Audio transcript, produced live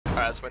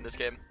Alright, let's win this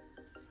game.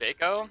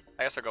 Shaco?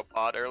 I guess I'll go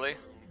pod early.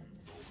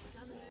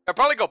 I'll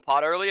probably go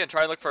pod early and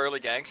try and look for early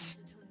ganks.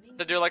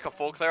 To do like a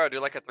full clear, I'll do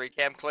like a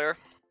 3-cam clear.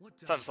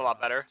 Sounds a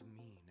lot better.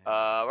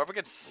 We're up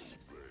against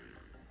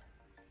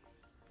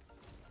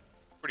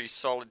pretty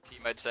solid team,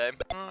 I'd say.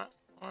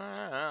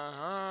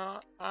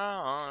 Alright,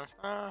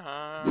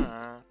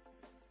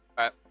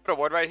 put a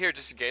ward right here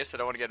just in case I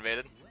don't want to get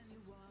invaded.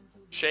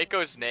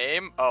 Shaco's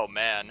name? Oh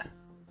man.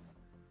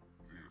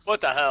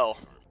 What the hell?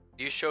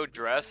 You show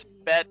dress?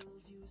 Bet.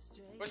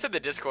 What's in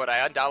the Discord?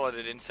 I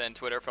undownloaded Instant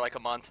Twitter for like a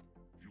month.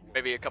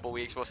 Maybe a couple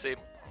weeks, we'll see.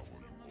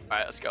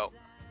 Alright, let's go.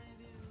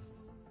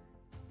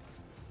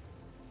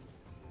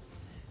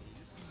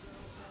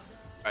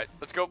 Alright,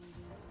 let's go.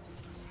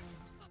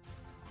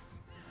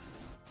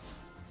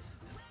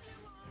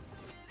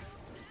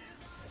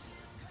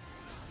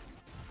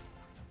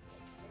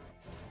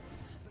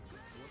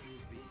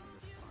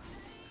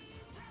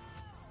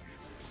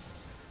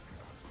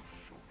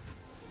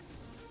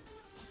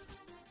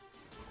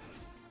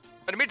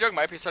 Enemy Jug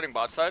might be starting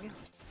bot side.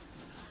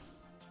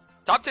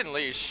 Top 10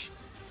 leash.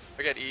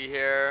 We get E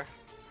here.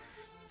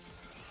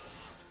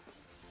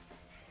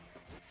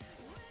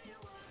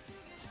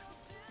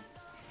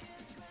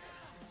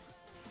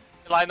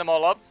 Line them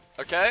all up.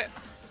 Okay.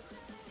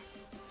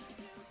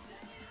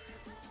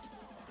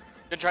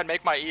 Gonna try and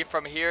make my E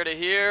from here to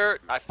here.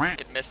 I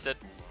fucking missed it.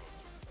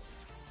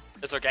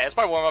 It's okay. It's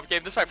my warm-up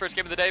game. This is my first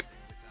game of the day.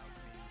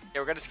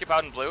 Yeah, we're gonna skip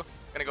out in blue.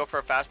 Gonna go for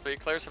a fast 3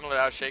 clear, similar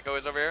to how Shaco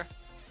is over here.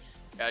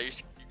 Yeah, you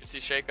can see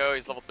Shaco.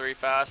 He's level 3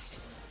 fast.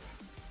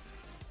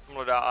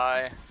 Similar to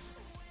I.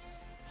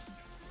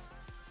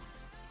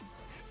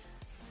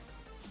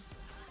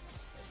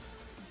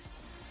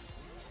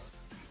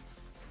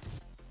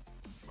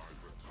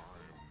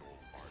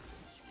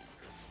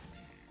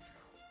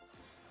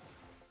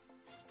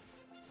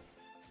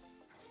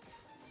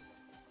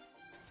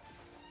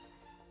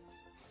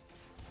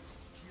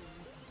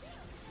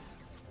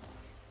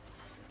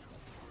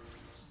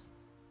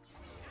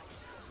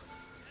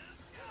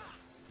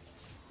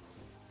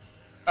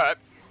 Alright.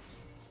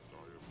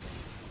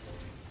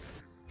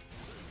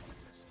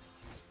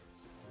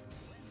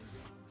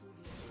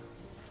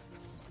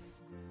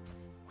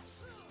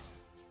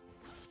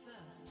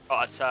 Oh,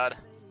 that's sad.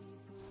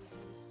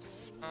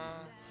 Not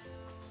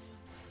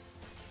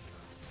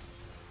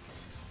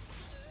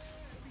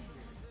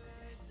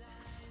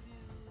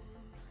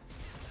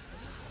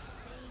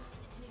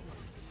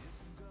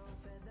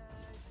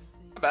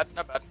bad,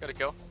 not bad. Got a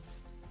kill.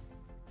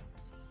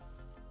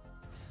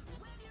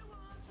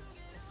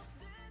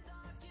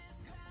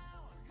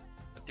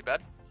 Not too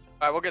bad.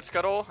 Alright, we'll get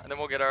Scuttle, and then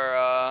we'll get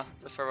our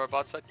rest of our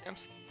bot side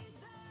camps.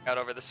 Out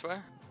over this way.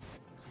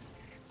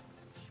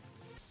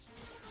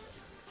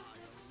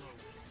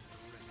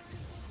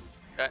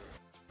 Okay.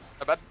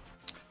 Not bad.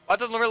 Bot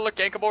doesn't really look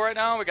gankable right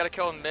now. We gotta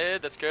kill him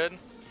mid, that's good.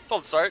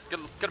 Solid start.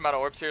 Good amount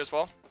of orbs here as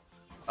well.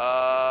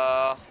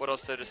 What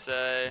else did I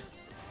say?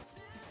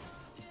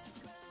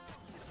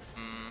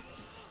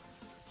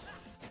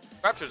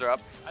 Raptors are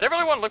up. I didn't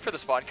really want to look for the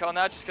spawn kill on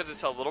that just because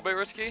it's a little bit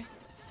risky.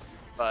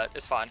 But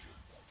it's fine.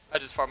 I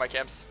just farm my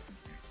camps.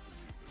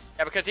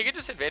 Yeah, because he can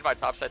just invade my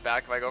top side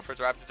back if I go for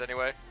his Raptors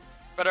anyway.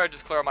 Better I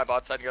just clear on my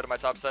bot side and go to my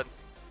top side.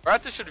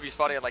 Raptors should be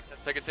spawning in like 10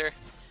 seconds here.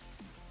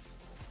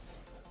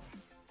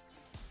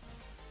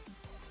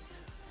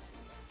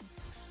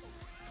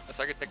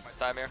 So I can take my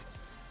time here.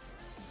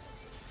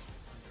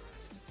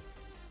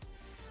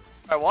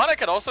 If I want, I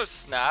could also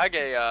snag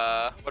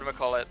a, what do we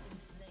call it?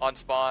 On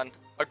spawn.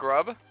 A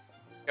grub.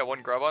 Get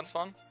one grub on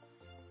spawn.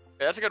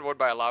 Yeah, that's a good ward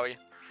by Alawi.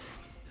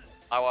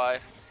 Alawi.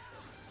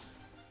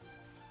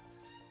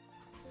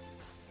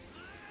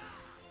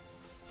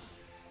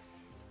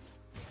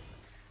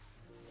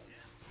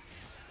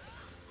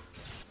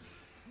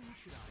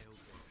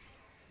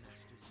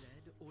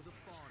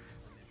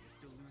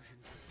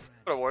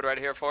 Put a ward right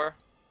here for her.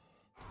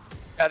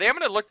 Yeah, I think I'm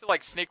gonna look to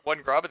like sneak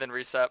one grub and then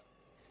reset.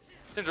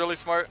 Seems really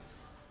smart.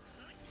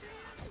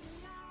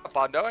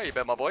 Bondo, how you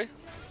been, my boy?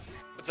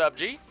 What's up,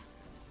 G?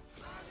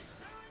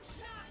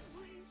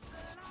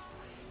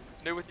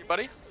 What's new with you,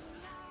 buddy?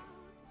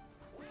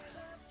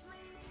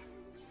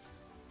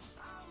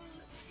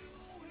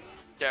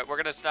 Yeah, we're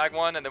gonna snag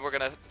one and then we're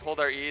gonna hold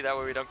our E, that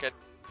way we don't get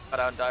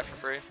cut out and die for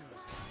free.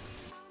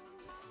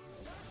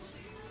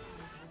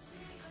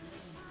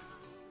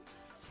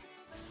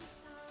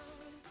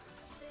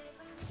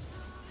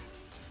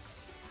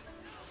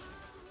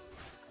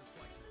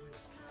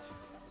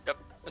 Yep,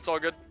 it's all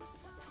good.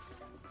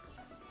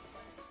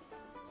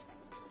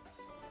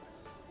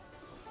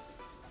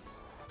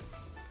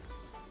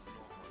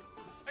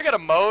 I got a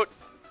moat,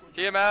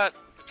 Tiamat,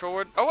 control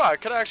ward. Oh wow, I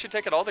could have actually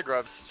taken all the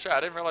grubs. Shit, I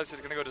didn't realize he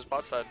was gonna go to his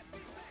bot side.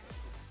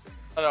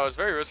 I don't know, it was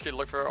very risky to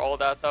look for all of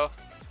that though.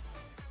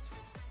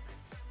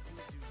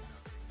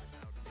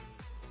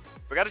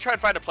 We gotta try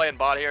and find a play in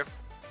bot here.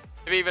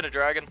 Maybe even a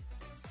dragon.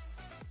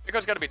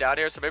 Nico's gotta be down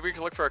here, so maybe we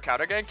can look for a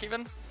counter gank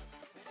even.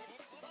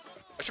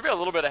 I should be a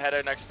little bit ahead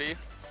in XP.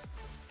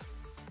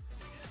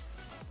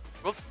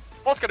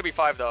 Both gonna be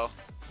 5 though.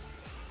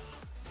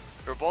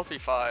 We'll both be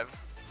 5.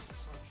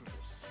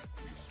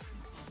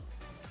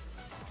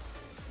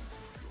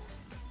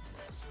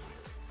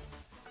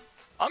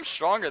 I'm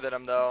stronger than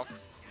him though.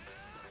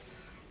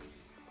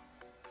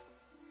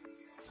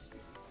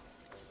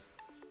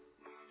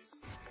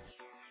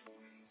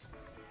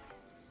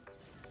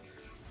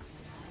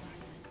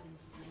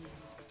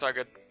 It's all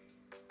good.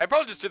 I'd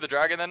probably just do the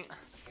dragon then.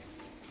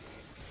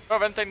 Don't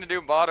have anything to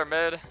do bot or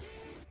mid. He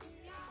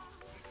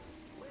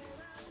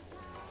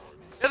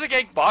has a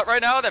gank bot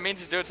right now, that means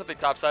he's doing something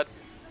topside.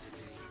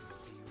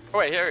 Oh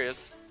wait, here he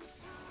is.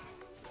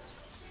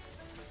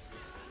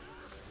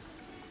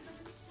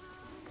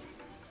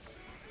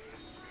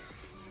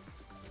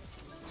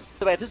 By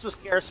the way, if this was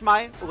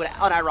Karasmai, it would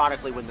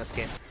unironically win this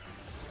game.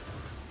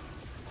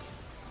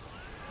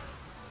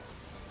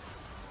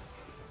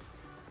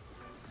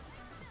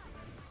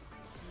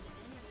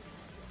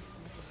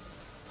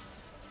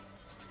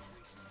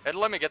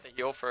 It'll let me get the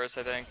heal first,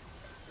 I think.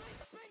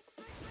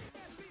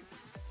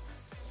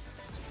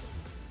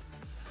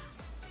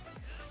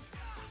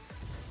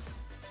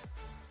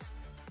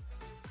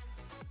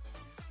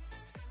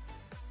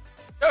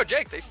 Yo,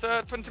 Jake, thanks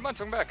 22 months,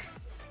 welcome back.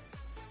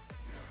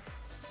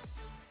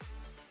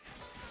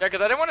 Yeah,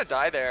 because I didn't want to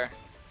die there.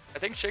 I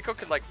think Shaco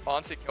could, like,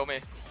 Fonzie kill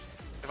me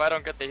if I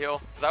don't get the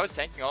heal, because I was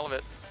tanking all of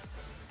it.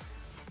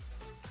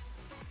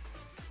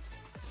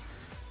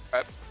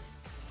 Alright.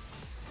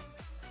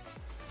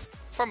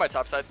 From my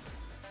top side.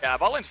 Yeah,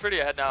 bot lane's pretty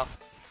ahead now.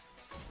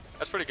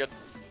 That's pretty good.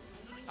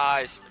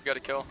 Nice, we got a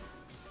kill.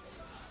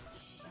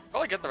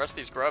 Probably get the rest of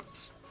these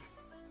grubs.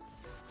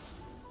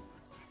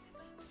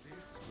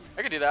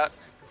 I could do that.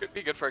 Could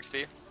be good for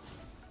XP.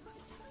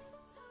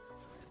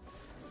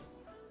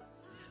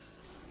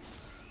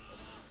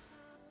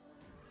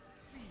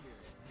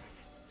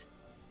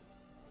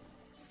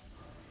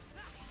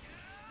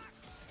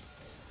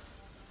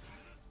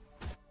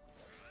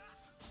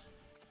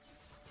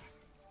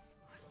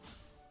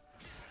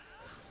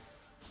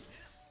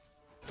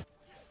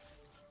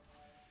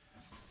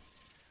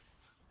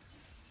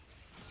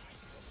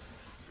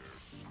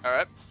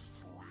 Alright.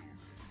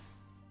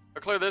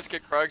 We'll clear this,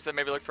 get Krugs, then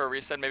maybe look for a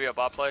reset, maybe a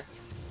bot play.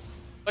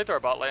 Play through our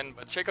bot lane,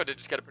 but Shaco did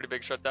just get a pretty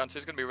big shutdown, so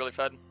he's going to be really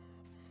fed.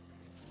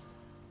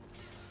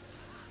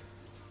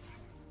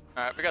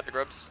 Alright, we got the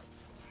grubs.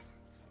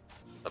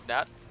 What's up,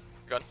 Nat?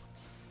 Good.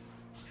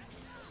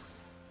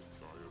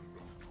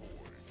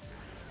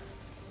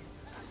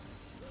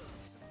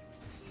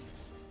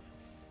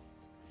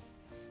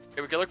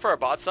 Okay, we can look for our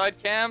bot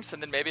side camps,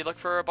 and then maybe look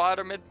for a bot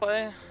or mid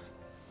play.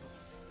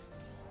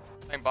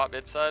 Playing bot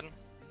mid side.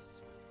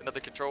 Another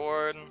control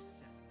ward.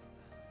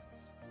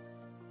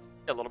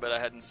 A little bit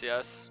ahead in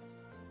CS.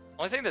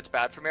 Only thing that's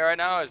bad for me right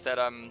now is that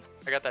I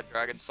got that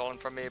dragon stolen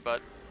from me,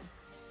 but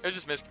it was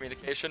just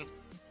miscommunication.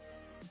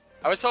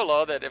 I was so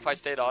low that if I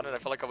stayed on it, I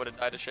feel like I would have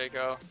died to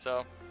Shaco,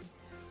 so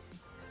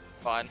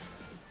fine.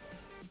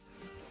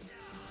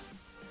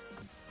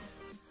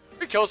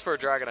 3 kills for a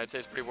dragon, I'd say,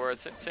 is pretty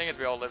worth it, seeing as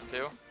we all live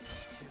too.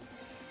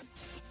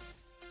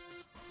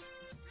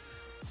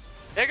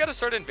 Yeah, I gotta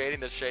start invading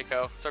this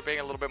Shaco. Start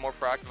being a little bit more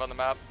proactive on the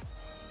map.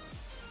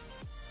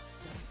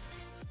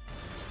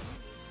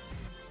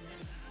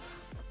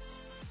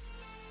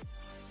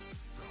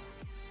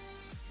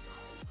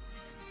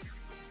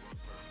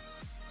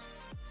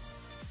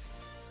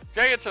 If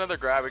Jay gets another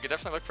grab, we could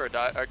definitely look for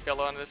a kill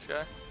on this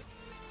guy.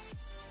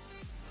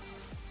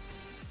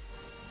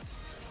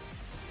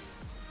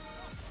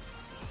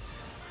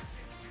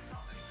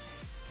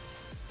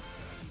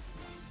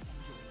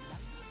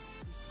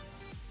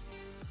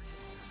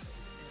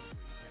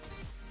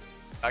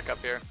 Back up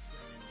here.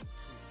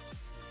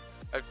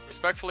 I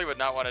respectfully would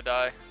not want to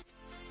die.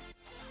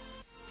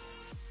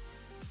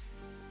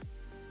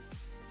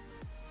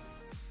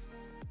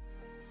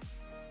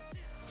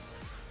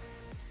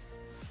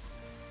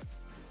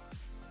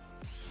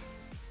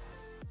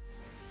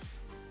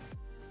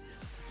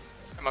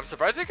 I'm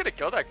surprised we could have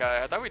killed that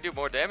guy. I thought we'd do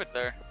more damage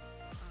there.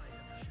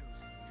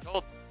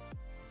 Gold.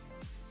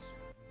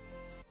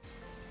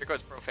 Here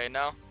goes Profane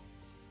now.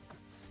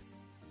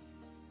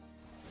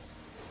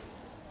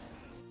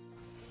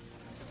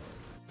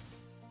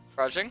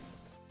 Rushing.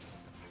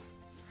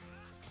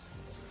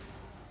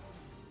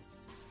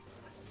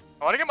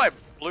 I want to get my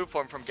blue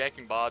form from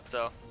ganking bot,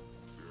 so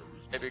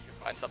maybe we can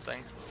find something.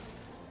 I'm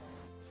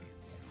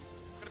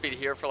gonna be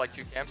here for like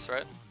 2 camps,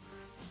 right?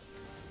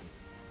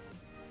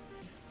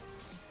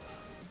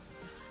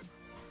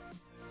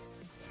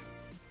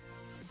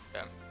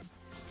 Yeah.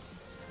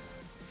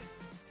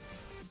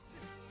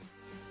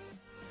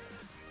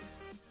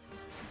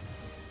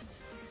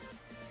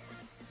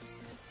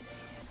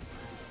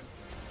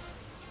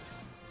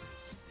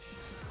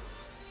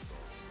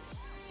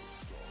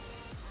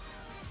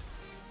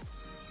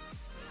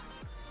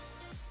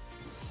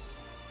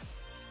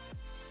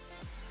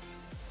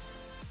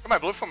 Got my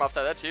blue form off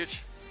that, that's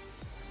huge.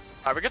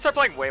 Alright, we can start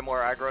playing way more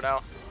aggro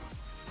now.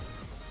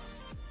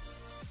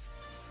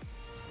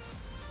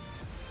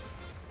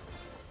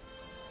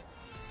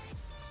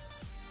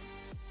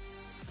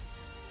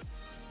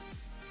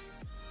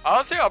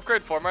 I'll see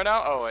upgrade form right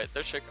now. Oh wait,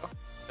 there's Shaco.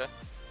 Okay.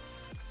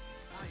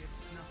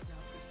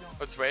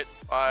 Let's wait.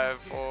 5,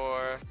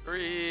 4,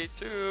 3,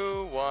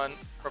 2, 1.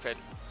 Perfect.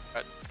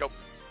 Alright, let's go.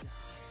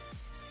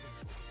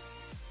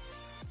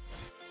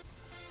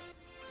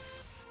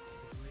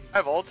 I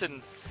have ult in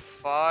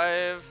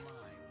 5.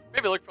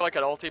 Maybe look for like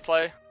an ulti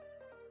play.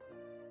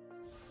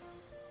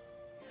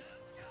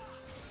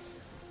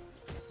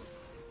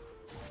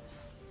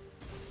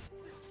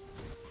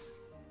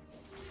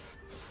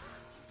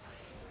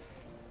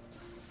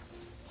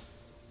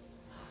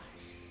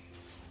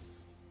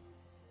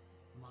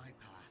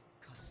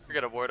 I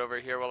get a ward over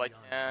here while I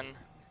can.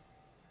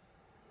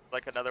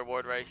 Like another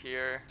ward right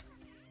here.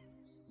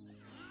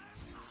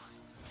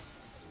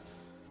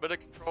 Bit of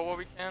control while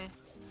we can.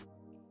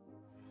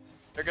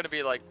 They're gonna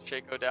be like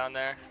Shaco down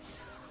there.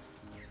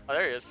 Oh,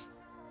 there he is.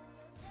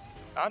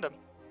 Found him.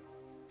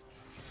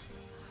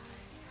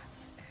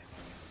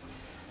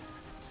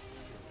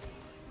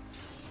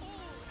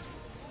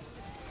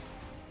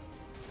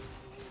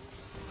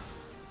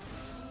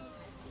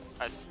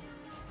 Nice.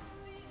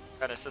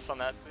 Got an assist on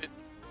that, sweet.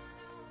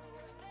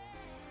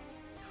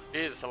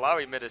 Jesus,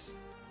 Alawi mid is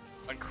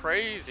going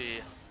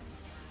crazy.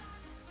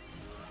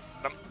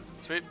 Got him.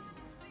 Sweet.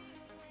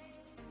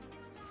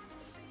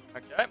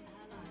 Okay.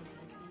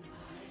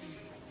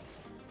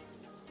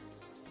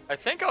 I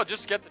think I'll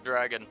just get the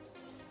dragon.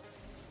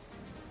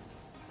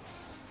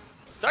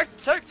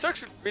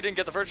 Sucks we didn't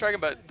get the first dragon,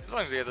 but as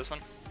long as we get this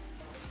one.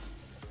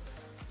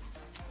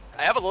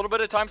 I have a little bit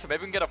of time, so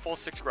maybe we can get a full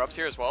 6 grubs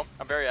here as well.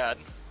 I'm very ahead.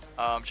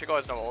 Shaco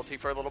has no ulti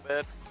for a little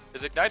bit.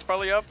 His Ignite's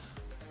probably up.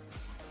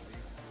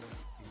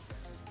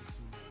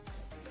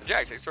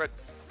 Jack, 6 red.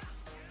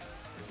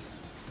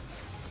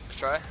 Let's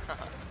try.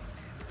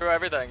 He threw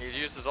everything. He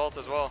used his ult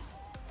as well.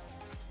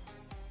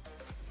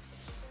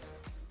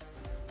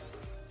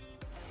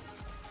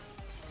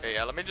 Okay,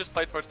 yeah, let me just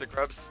play towards the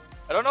grubs.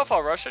 I don't know if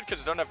I'll rush it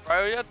because I don't have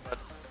prio yet, but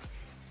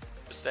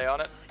just stay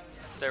on it.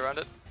 Stay around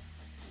it.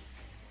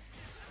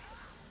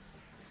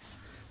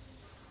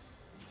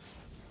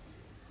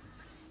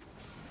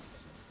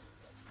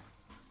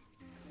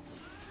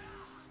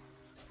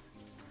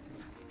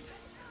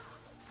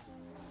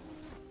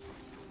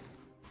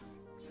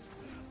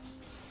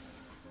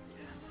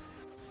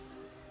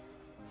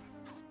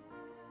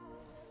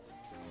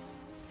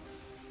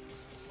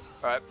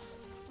 Alright.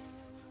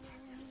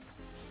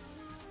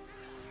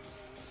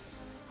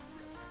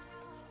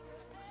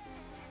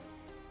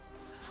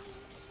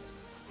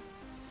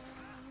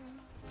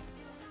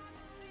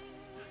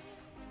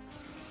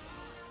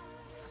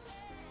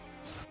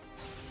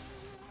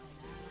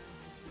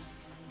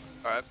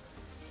 Alright.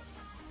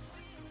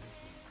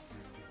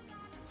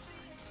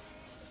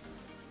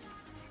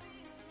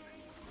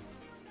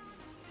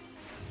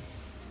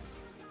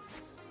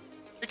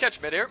 We catch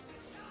mid here.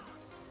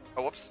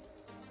 Oh, whoops.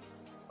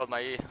 Killed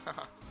my E.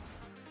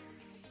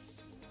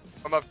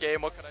 Warm up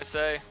game, what can I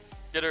say?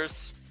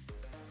 Jitters.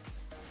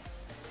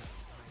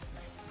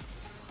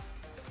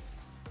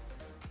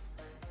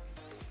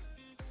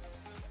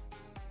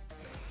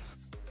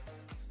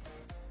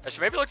 I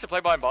should maybe look to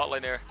play behind bot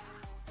lane here.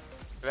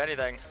 If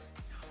anything.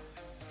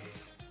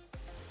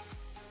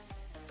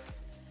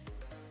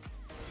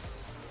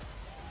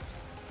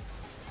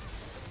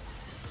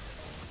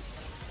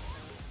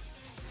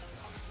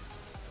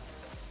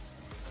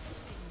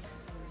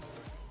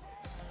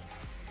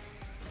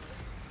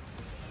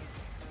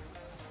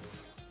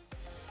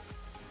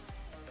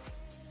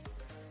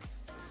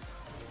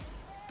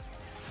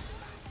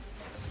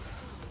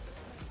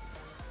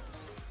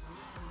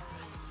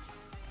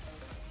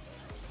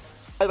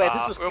 By the way, if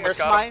this was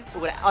Karasmai, we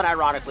would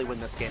unironically win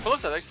this game.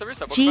 Melissa, thanks for the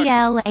reset.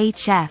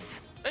 GLHF.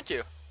 Thank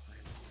you.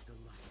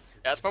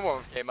 Yeah, it's my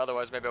warm-up game,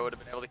 otherwise maybe I would have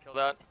been able to kill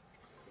that.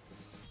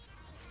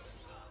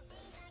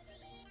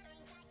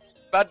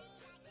 Bad.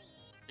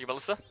 You,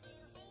 Melissa?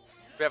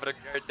 We having a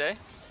great day?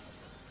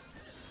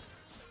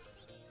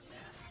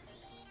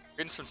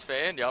 Greetings from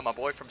Spain. Yeah, my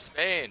boy from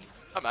Spain.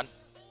 Oh, man.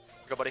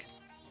 Go, buddy.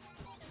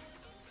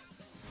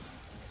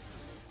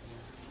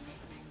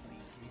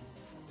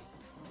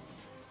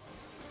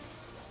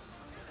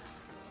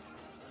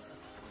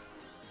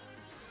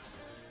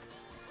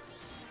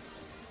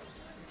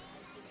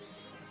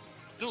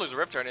 Didn't lose a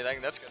rift or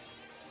anything, that's good.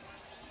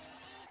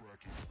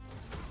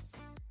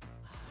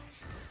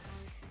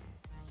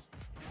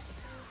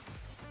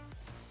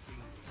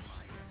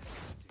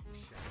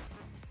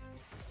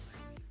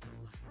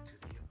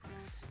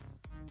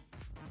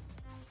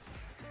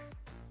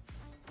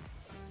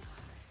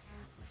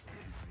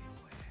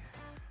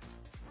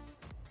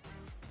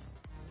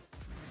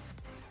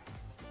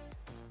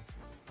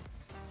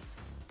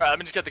 Alright, let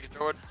me just get the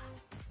controller.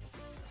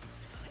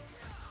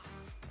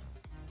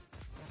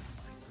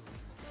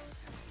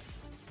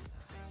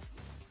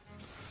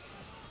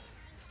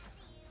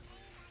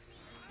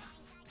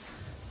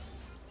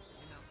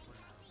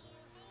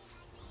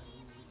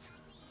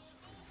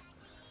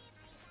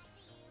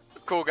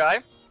 Cool guy.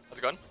 How's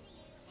it going?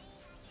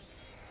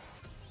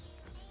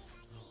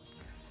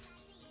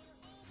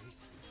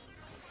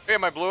 We have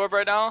my blue orb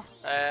right now,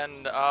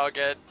 and I'll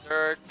get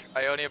Dirk,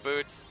 Ionia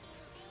boots,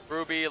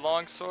 Ruby,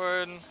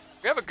 longsword.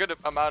 We have a good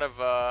amount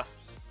of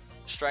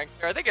strength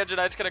here. I think Engine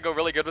Knight's gonna go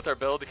really good with our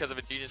build because of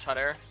a Genius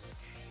Hunter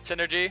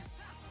synergy.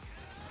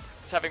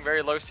 It's having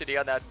very low CD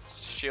on that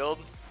shield.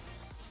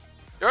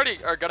 They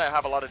already are gonna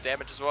have a lot of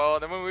damage as well,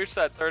 and then when we reach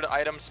that third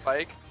item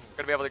spike, we're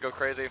gonna be able to go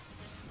crazy.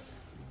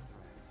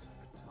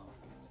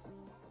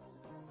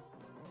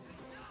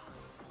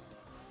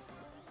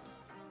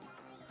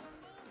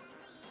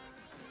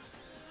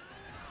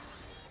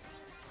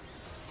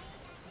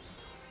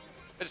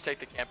 I just take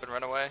the camp and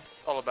run away.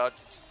 It's all about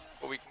just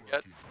what we can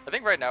get. I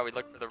think right now we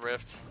look for the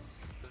rift,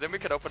 because then we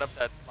could open up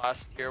that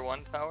last tier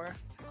 1 tower.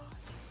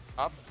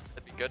 Up,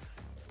 that'd be good.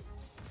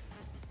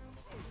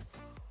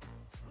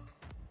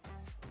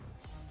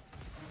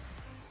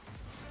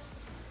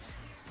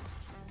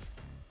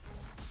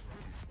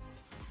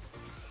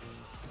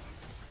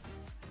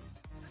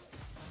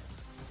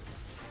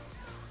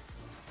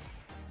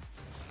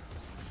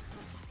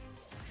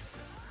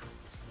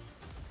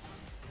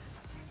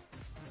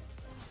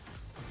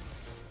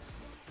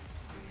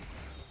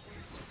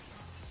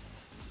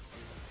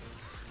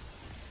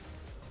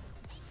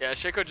 Yeah,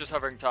 Shaco just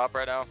hovering top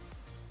right now.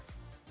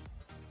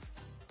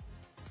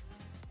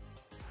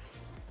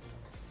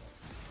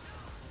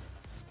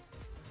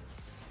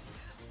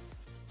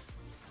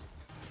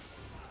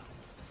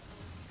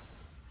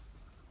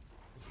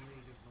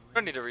 I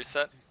don't need to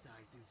reset.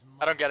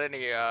 I don't get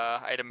any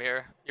item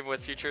here, even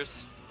with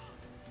futures.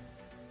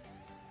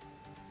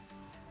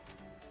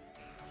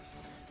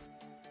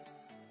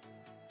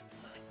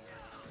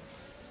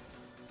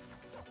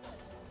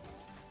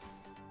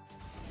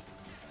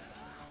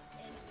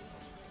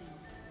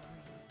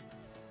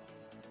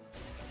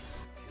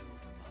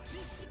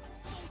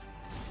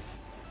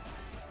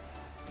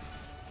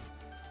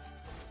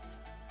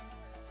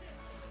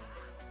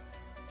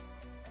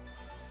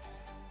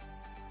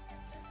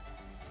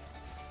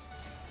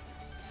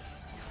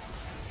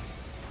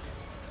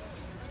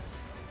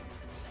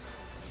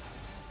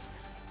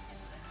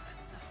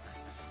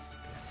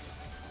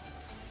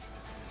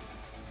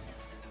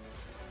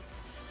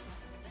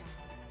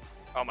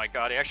 Oh my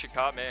god, he actually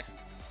caught me.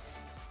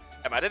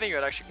 Damn, I didn't think he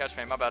would actually catch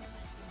me, my bad.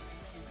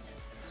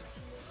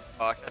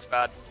 Fuck, that's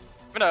bad.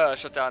 I'm gonna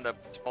shut down the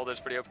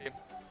Smolder's pretty OP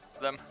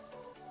for them.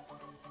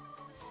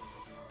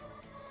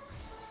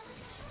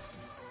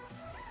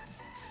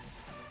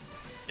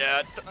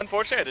 Yeah,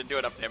 unfortunately I didn't do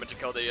enough damage to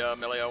kill the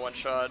Milio one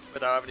shot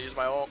without having to use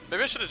my ult.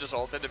 Maybe I should have just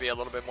ulted to be a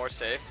little bit more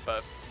safe,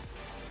 but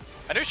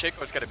I knew Shaco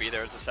was gonna be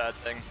there is the sad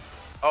thing.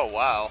 Oh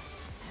wow.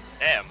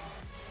 Damn.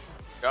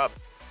 Good job.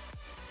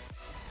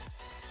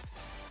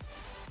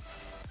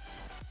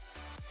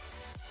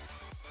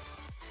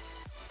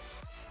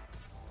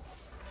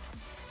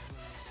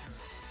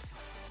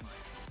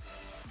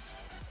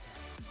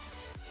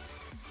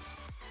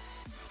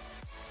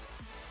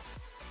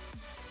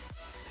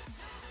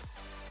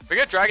 If we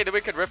get Dragon, then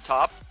we could rift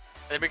top,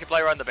 and then we could play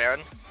around the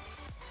Baron.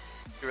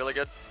 Be really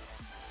good.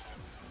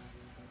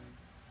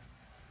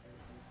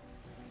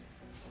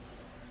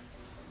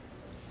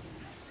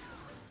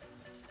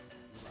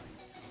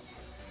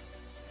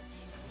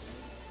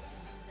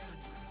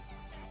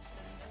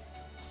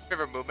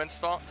 Favorite movement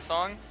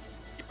song?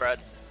 Eat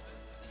bread.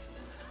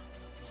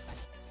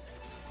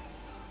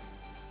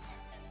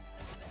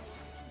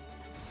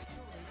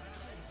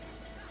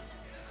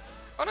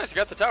 Oh nice, you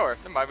got the tower.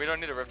 Never mind, we don't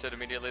need to rift it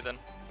immediately then.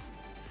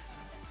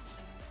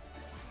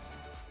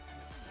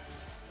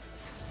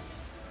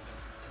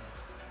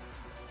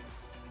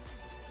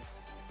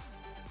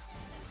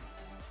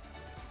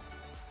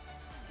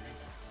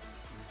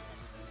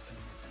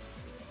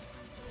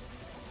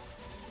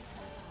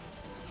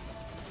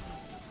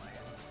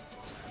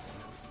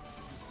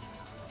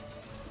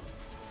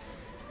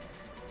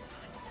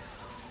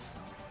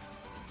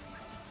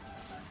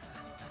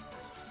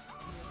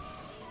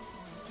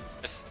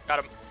 Yes, got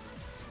him.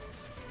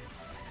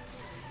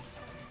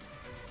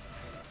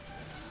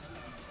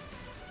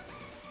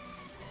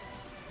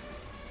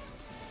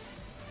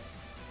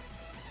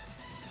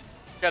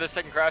 Got a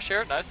second crash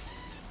here, nice.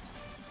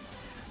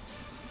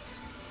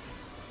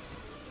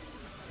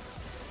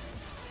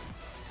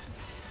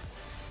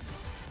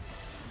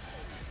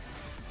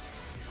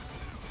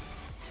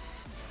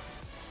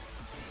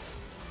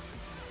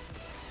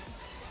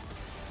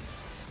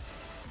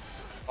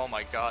 Oh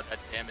my god, that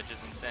damage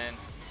is insane.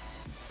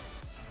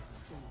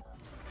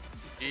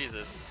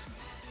 Jesus.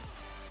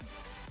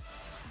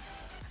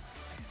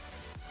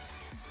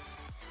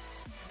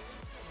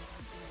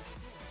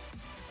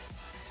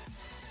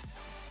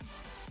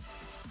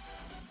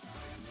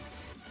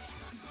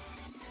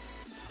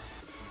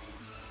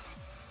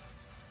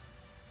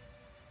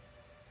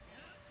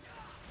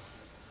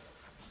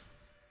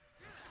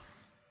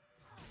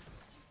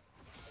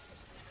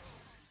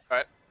 All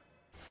right.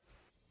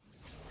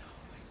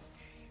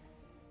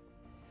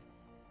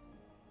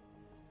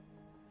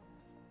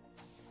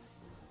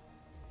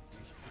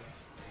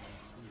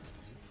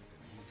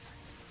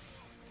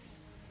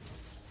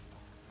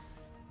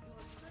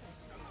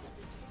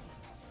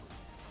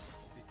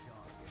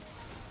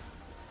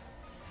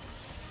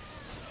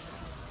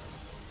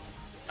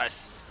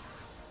 Nice.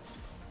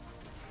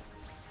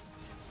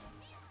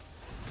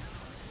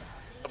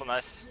 Double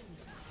nice.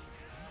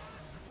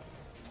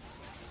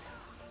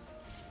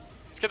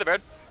 Let's get the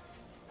bird.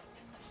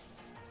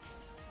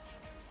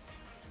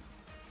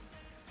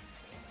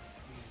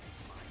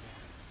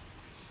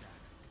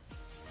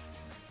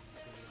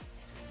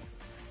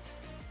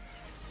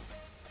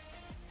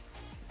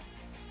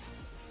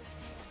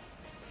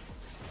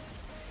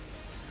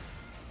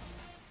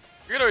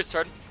 You're gonna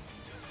restart.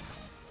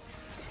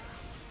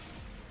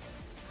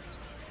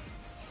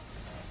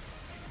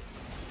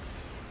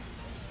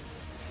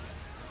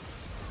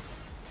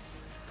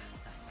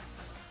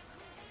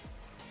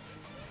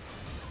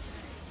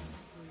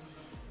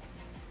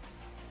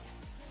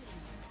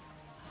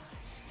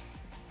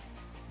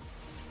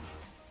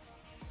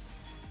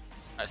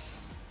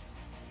 Nice.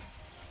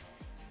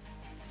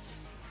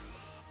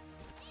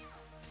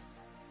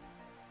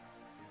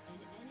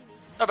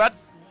 Not bad.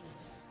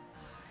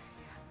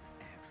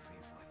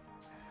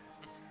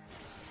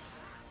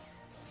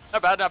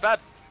 Not bad, not bad.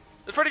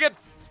 It's pretty good.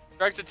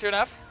 Drags at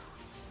 2.5.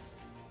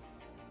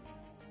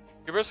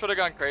 Hubris would have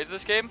gone crazy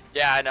this game.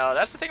 Yeah, I know.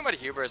 That's the thing about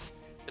Hubris.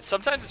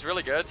 Sometimes it's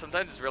really good,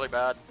 sometimes it's really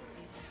bad.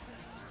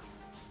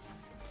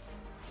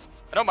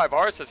 I know my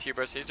bar says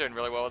Hubris. He's doing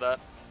really well with that.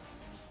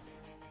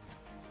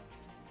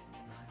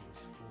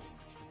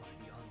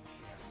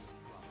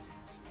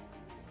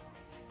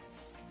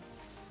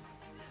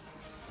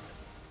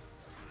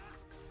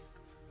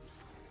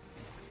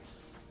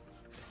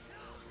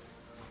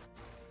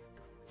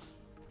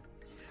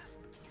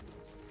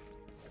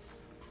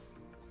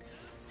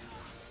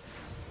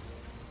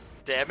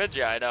 Damage?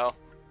 Yeah, I know.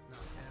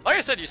 Like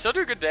I said, you still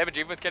do good damage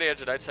even with getting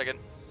Edge of Night second.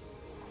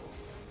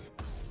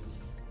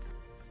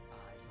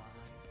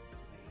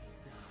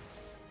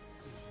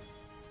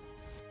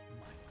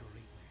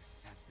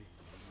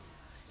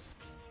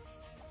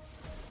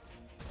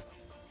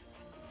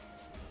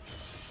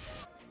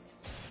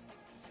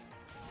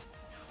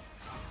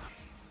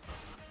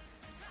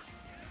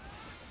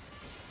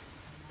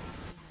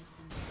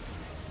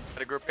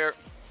 Got a group here.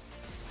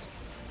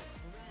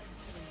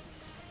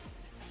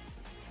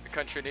 The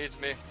country needs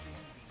me.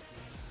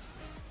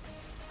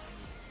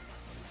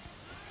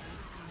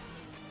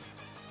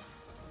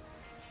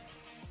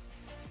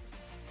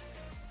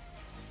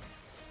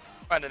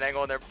 Find an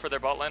angle in there for their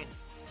bot lane.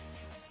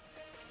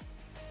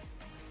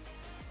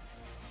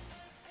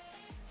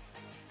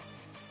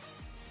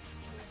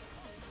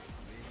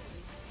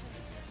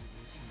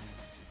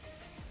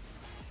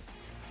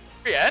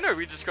 Yeah, or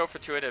we just go for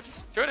 2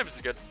 inhibs. 2 inhibs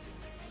is good.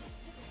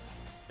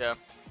 Yeah.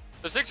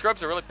 The 6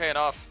 grubs are really paying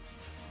off.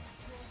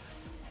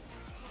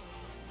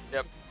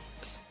 Yep.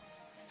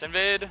 Let's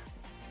invade.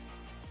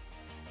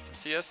 Some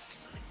CS.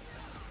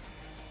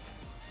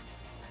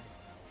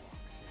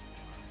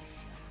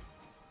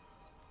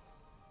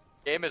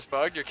 Game is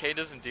bugged. Your Kayn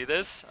doesn't do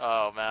this?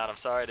 Oh man, I'm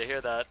sorry to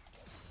hear that.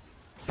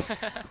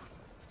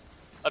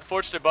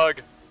 Unfortunate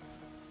bug.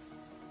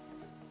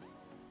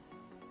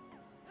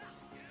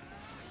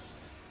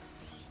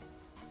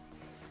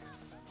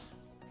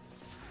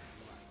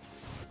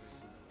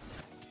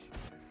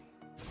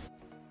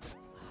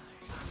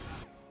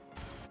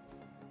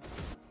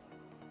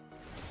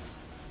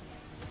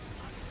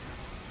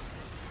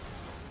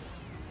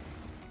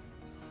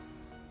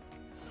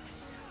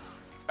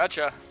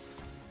 Gotcha.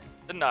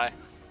 Didn't I?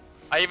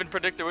 I even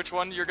predicted which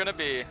one you're gonna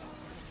be.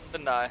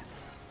 Didn't I?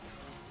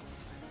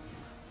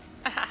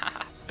 As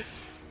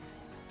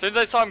soon as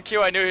I saw him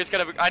Q, I knew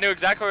I knew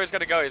exactly where he was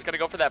gonna go. He's gonna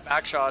go for that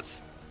back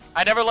shots.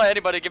 I never let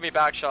anybody give me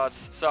back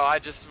shots, so I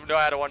just knew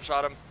I had to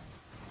one-shot him.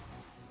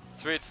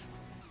 Sweets.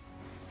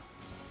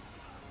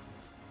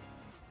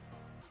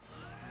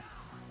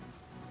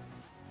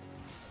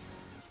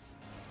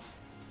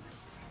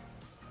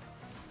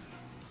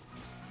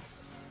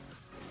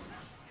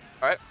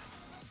 Alright.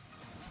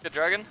 Good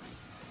dragon.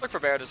 Look for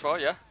Baron as well,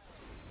 yeah.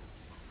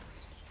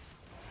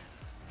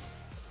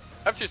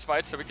 I have 2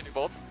 smites, so we can do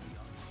both.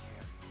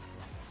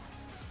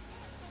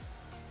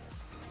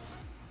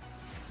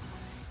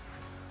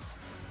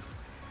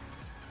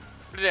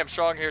 Pretty damn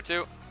strong here,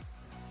 too.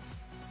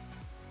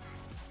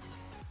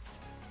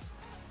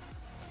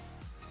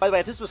 By the way,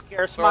 if this was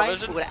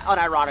Karasmai, we would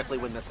unironically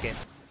win this game.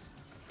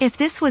 If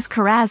this was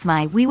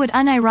Karasmai, we would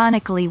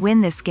unironically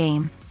win this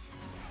game.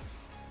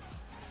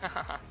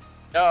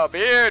 Yo,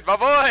 Beard, my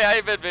boy! How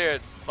you been,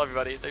 Beard? Love you,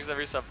 buddy. Thanks for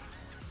every sub.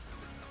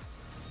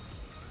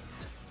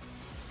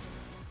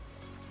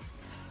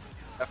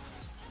 Yeah.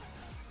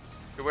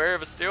 Beware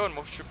of a steal and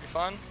should be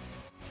fun.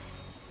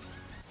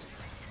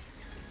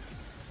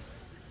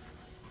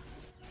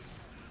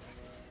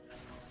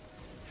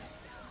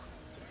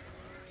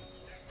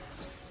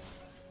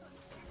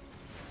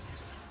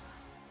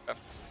 Okay.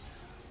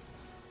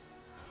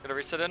 Gonna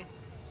reset in.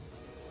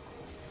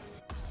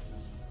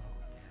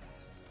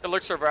 It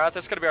looks for Wrath.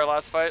 This is gonna be our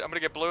last fight. I'm gonna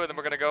get blue, and then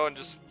we're gonna go and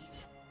just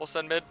we'll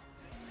send mid.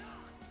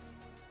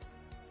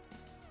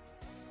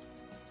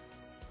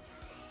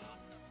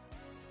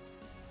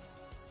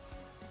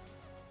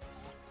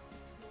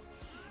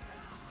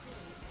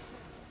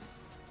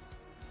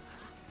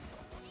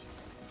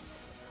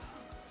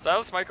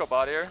 Silas might go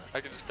bot here.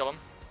 I can just kill him.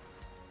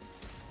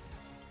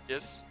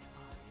 Yes.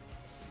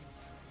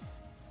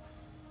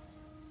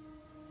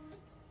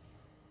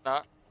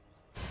 Nah.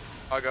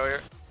 I'll go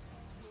here.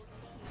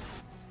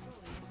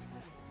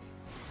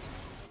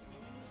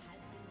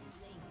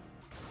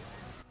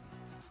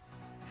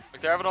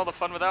 Like they're having all the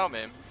fun without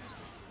me.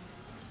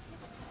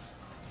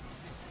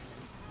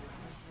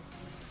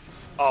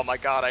 Oh my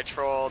god, I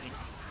trolled.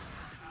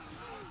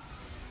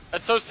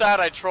 That's so sad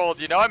I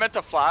trolled. You know I meant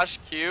to flash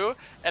Q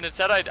and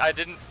instead I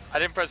didn't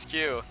press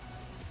Q.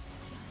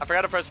 I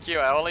forgot to press Q.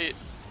 I only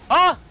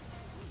I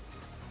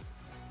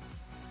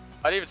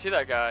didn't even see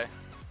that guy.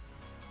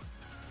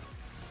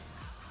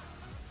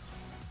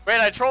 Wait,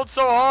 I trolled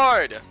so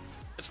hard.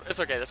 It's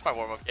okay. This is my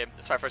warm-up game.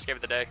 This is my first game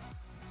of the day.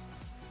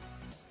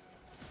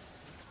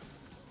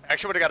 I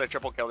actually would have got a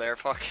triple kill there.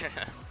 Fuck.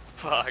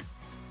 Fuck.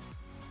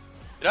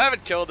 You know, I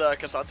haven't killed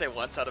Kasante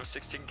once out of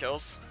 16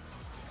 kills.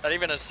 Not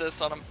even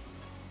assists on him.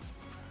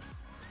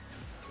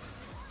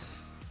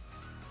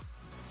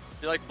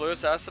 You like blue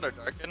assassin or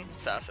darken?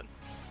 Assassin.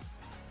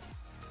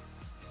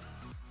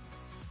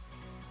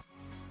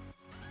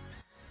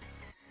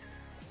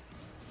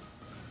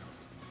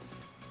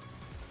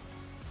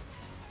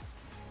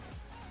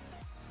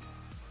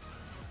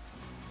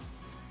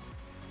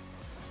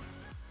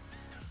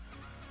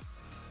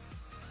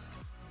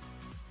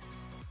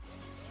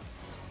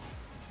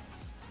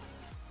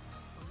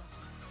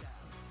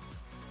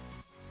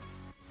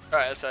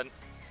 Alright, I said.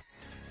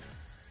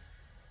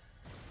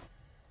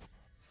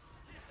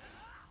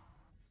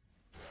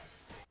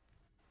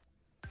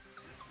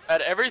 I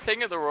had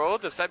everything in the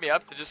world to set me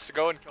up to just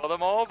go and kill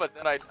them all, but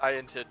then I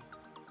inted.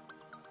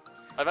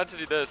 I meant to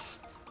do this.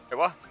 Wait,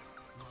 what?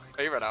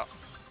 Oh, you ran out.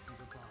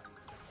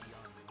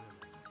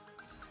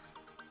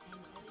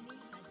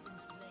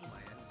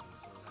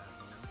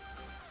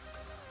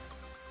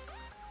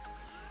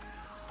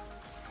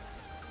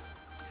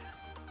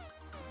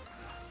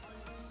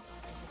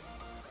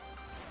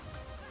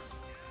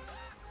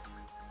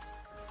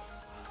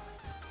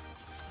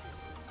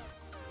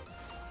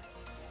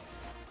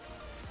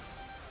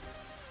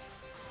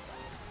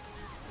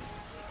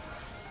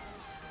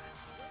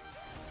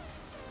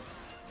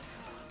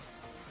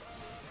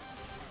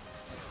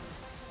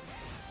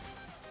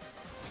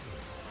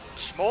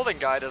 Schmolding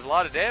guy does a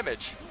lot of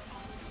damage.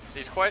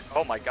 He's quite.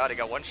 Oh my god, he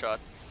got one shot.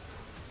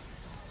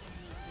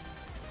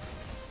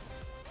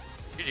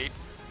 GG.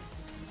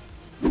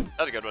 That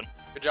was a good one.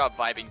 Good job,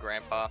 Vibing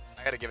Grandpa.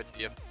 I gotta give it to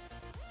you.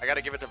 I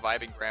gotta give it to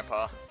Vibing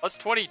Grandpa. Plus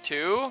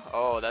 22.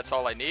 Oh, that's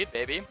all I need,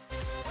 baby.